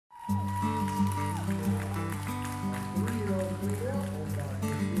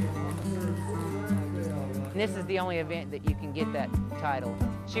this is the only event that you can get that title.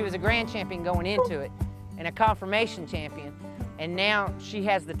 She was a grand champion going into it and a confirmation champion, and now she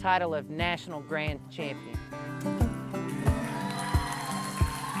has the title of National Grand Champion.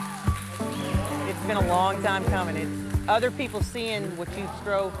 It's been a long time coming. It's other people seeing what you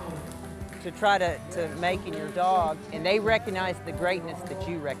strove to try to make in your dog, and they recognize the greatness that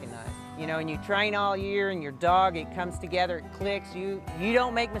you recognize. You know, and you train all year, and your dog, it comes together, it clicks. You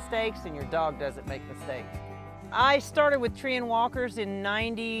don't make mistakes, and your dog doesn't make mistakes. I started with tree and walkers in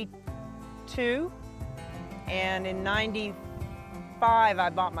 '92, and in '95 I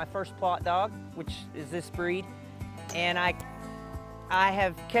bought my first Plott dog, which is this breed, and I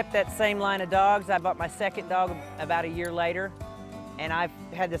have kept that same line of dogs. I bought my second dog about a year later, and I've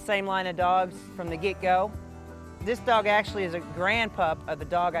had the same line of dogs from the get-go. This dog actually is a grand pup of the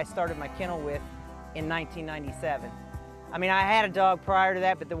dog I started my kennel with in 1997. I mean, I had a dog prior to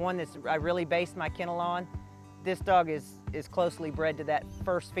that, but the one that I really based my kennel on, this dog is as closely bred to that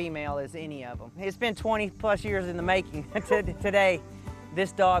first female as any of them. It's been 20 plus years in the making. Today,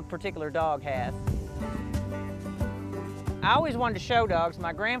 this particular dog has. I always wanted to show dogs.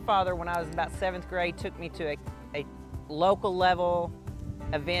 My grandfather, when I was about 7th grade, took me to a local level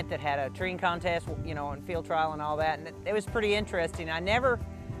event that had a treeing contest, you know, and field trial and all that, and it was pretty interesting. I never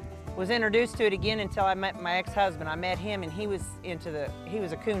was introduced to it again until I met my ex-husband. I met him, and he was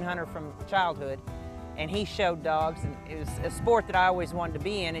a coon hunter from childhood, and he showed dogs, and it was a sport that I always wanted to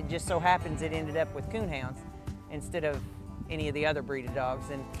be in. It just so happens it ended up with coonhounds instead of any of the other breed of dogs,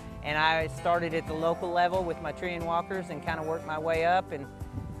 and I started at the local level with my tree and walkers and kind of worked my way up, and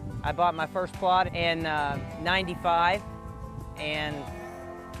I bought my first Plott in '95, and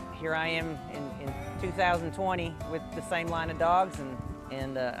here I am in 2020 with the same line of dogs,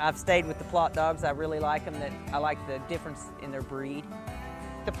 and I've stayed with the Plott dogs. I really like them. I like the difference in their breed.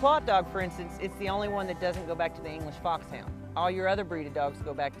 The Plott dog, for instance, it's the only one that doesn't go back to the English foxhound. All your other breed of dogs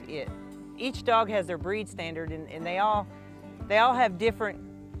go back to it. Each dog has their breed standard, and they all have different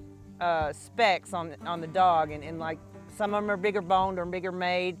specs on the dog, and like some of them are bigger boned or bigger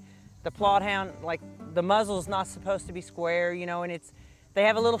made. The Plott Hound, like the muzzle's not supposed to be square, you know, and they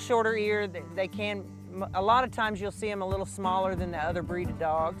have a little shorter ear. A lot of times you'll see them a little smaller than the other breed of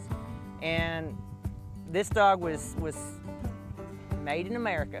dogs. And this dog was made in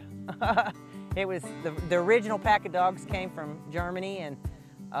America. It was, the original pack of dogs came from Germany, and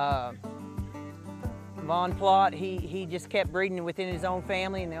Von Plott, he just kept breeding within his own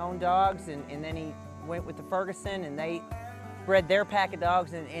family and their own dogs, and then he went with the Ferguson, and they bred their pack of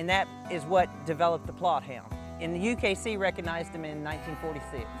dogs, and that is what developed the Plott Hound. And the UKC recognized him in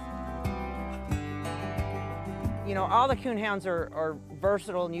 1946. You know, all the coonhounds are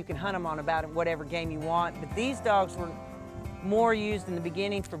versatile, and you can hunt them on about whatever game you want, but these dogs were more used in the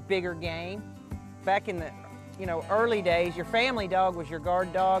beginning for bigger game. Back in the early days, your family dog was your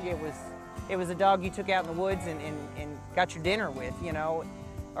guard dog. It was a dog you took out in the woods and got your dinner with, you know,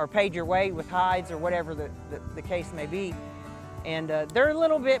 or paid your way with hides or whatever the case may be. And they're a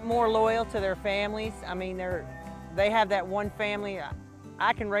little bit more loyal to their families. I mean, they have that one family.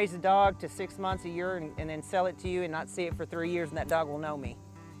 I can raise a dog to 6 months, a year, and then sell it to you and not see it for 3 years, and that dog will know me.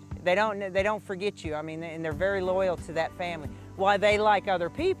 They don't forget you. I mean, and they're very loyal to that family. While they like other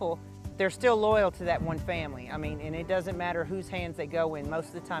people, they're still loyal to that one family. I mean, and it doesn't matter whose hands they go in. Most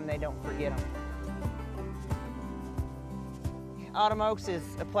of the time, they don't forget them. Autumn Oaks is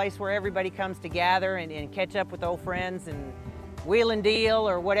a place where everybody comes to gather and catch up with old friends and wheel and deal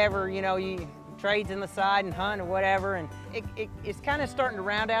or whatever, you know, you trades in the side and hunt or whatever. And it's kind of starting to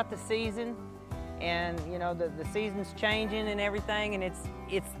round out the season, and you know, the season's changing and everything, and it's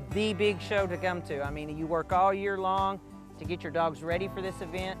the big show to come to. I mean, you work all year long to get your dogs ready for this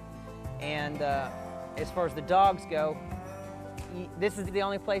event, and as far as the dogs go, this is the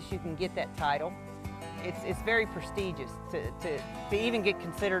only place you can get that title. It's very prestigious to even get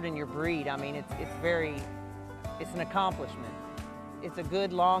considered in your breed. I mean, it's an accomplishment. It's a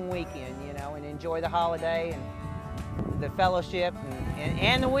good long weekend, you know, and enjoy the holiday and the fellowship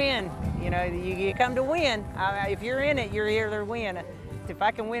and the win. You know, you come to win. If you're in it, you're here to win. If I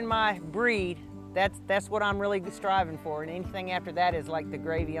can win my breed, that's what I'm really striving for, and anything after that is like the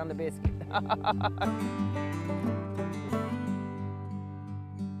gravy on the biscuit.